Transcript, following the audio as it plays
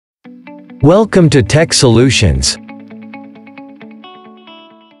Welcome to Tech Solutions.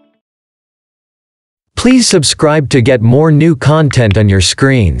 Please subscribe to get more new content on your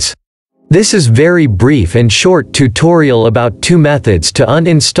screens. This is very brief and short tutorial about 2 methods to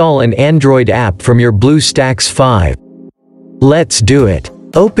uninstall an Android app from your BlueStacks 5. Let's do it.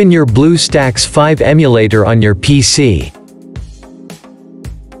 Open your BlueStacks 5 emulator on your PC.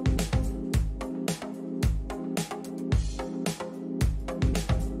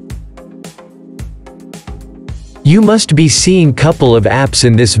 You must be seeing couple of apps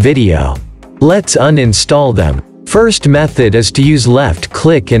in this video. Let's uninstall them. First method is to use left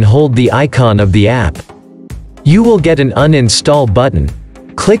click and hold the icon of the app. You will get an uninstall button.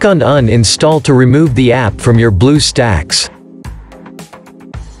 Click on uninstall to remove the app from your BlueStacks.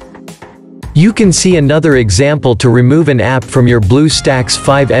 You can see another example to remove an app from your BlueStacks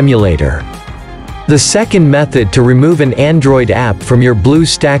 5 emulator. The second method to remove an Android app from your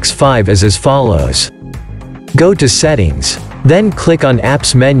BlueStacks 5 is as follows. Go to Settings, then click on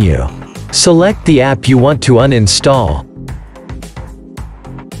Apps menu. Select the app you want to uninstall.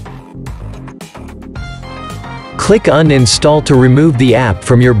 Click Uninstall to remove the app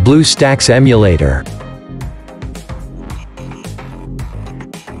from your BlueStacks emulator.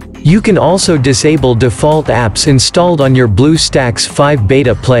 You can also disable default apps installed on your BlueStacks 5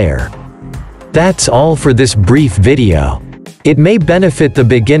 beta player. That's all for this brief video. It may benefit the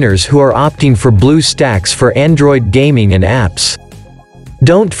beginners who are opting for BlueStacks for Android gaming and apps.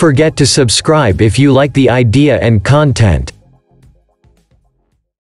 Don't forget to subscribe if you like the idea and content.